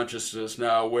warrior consciousness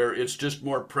now, where it's just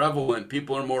more prevalent,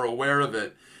 people are more aware of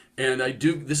it. And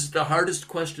this is the hardest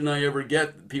question I ever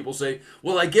get. People say,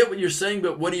 well, I get what you're saying,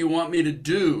 but what do you want me to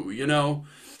do?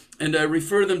 And I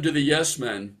refer them to the yes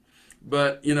men.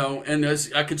 But, and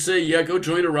as I could say, yeah, go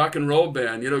join a rock and roll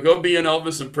band, go be an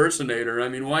Elvis impersonator. I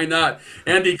mean, why not?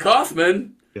 Andy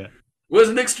Kaufman Yeah. was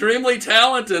an extremely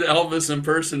talented Elvis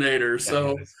impersonator. Yeah, he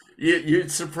So was. you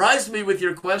surprised me with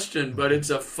your question, but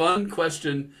it's a fun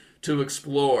question to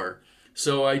explore.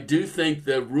 So I do think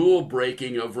the rule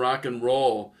breaking of rock and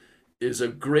roll is a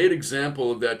great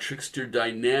example of that trickster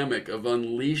dynamic of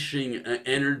unleashing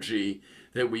energy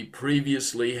that we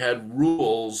previously had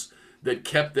rules that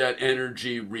kept that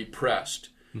energy repressed.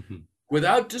 Mhm.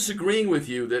 Without disagreeing with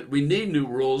you that we need new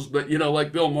rules, but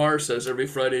like Bill Maher says every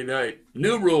Friday night,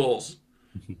 new rules,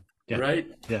 Yeah. right?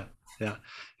 Yeah, yeah,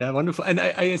 yeah, wonderful. And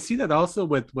I see that also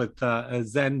with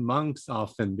Zen monks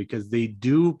often, because they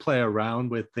do play around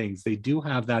with things. They do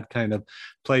have that kind of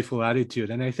playful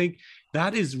attitude, and I think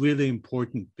that is really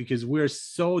important, because we're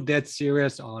so dead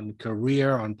serious on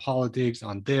career, on politics,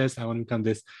 on this. I want to become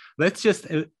this. Let's just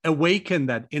awaken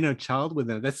that inner child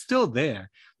within that's still there.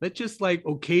 let's just like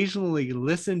occasionally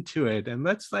listen to it, and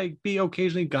let's like be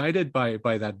occasionally guided by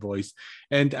that voice.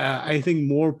 And I think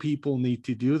more people need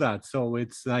to do that, so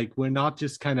it's like we're not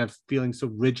just kind of feeling so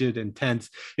rigid and tense.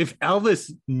 If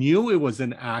Elvis knew it was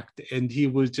an act and he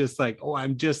was just like, oh,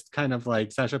 I'm just kind of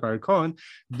like Sacha Baron Cohen,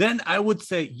 then I would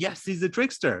say yes, he's a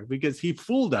trickster because he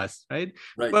fooled us, right?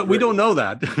 Right. But we don't know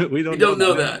that. We We don't don't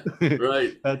know know that. that.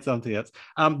 Right. That's something else.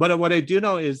 But what I do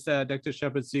know is, Dr.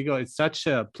 Shepherd-Siegel, it's such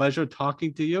a pleasure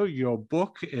talking to you. Your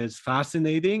book is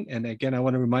fascinating. And again, I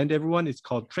want to remind everyone, it's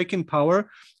called Tricking Power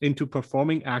into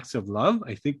Performing Acts of Love.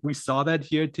 I think we saw that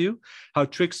here too, how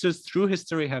tricksters through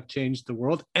history have changed the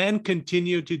world and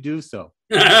continue to do so.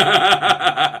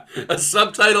 A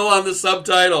subtitle on the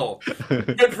subtitle.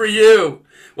 Good for you.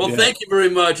 Well, Yeah. thank you very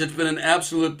much. It's been an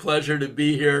absolute pleasure to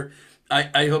be here.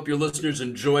 I hope your listeners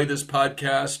enjoy this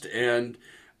podcast. And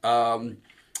um,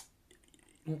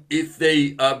 if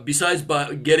they, besides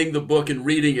getting the book and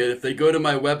reading it, if they go to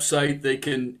my website, they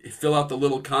can fill out the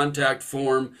little contact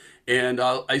form, and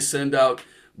I send out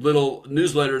little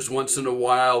newsletters once in a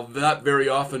while, not very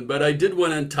often, but I did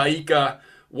one on Taika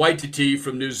Waititi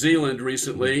from New Zealand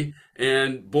recently,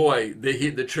 and boy,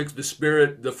 the trick, the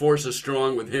spirit, the force is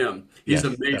strong with him. He's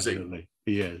Yes, amazing. definitely.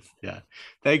 He is. Yeah.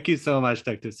 Thank you so much,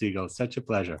 Dr. Siegel. Such a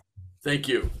pleasure. Thank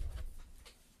you.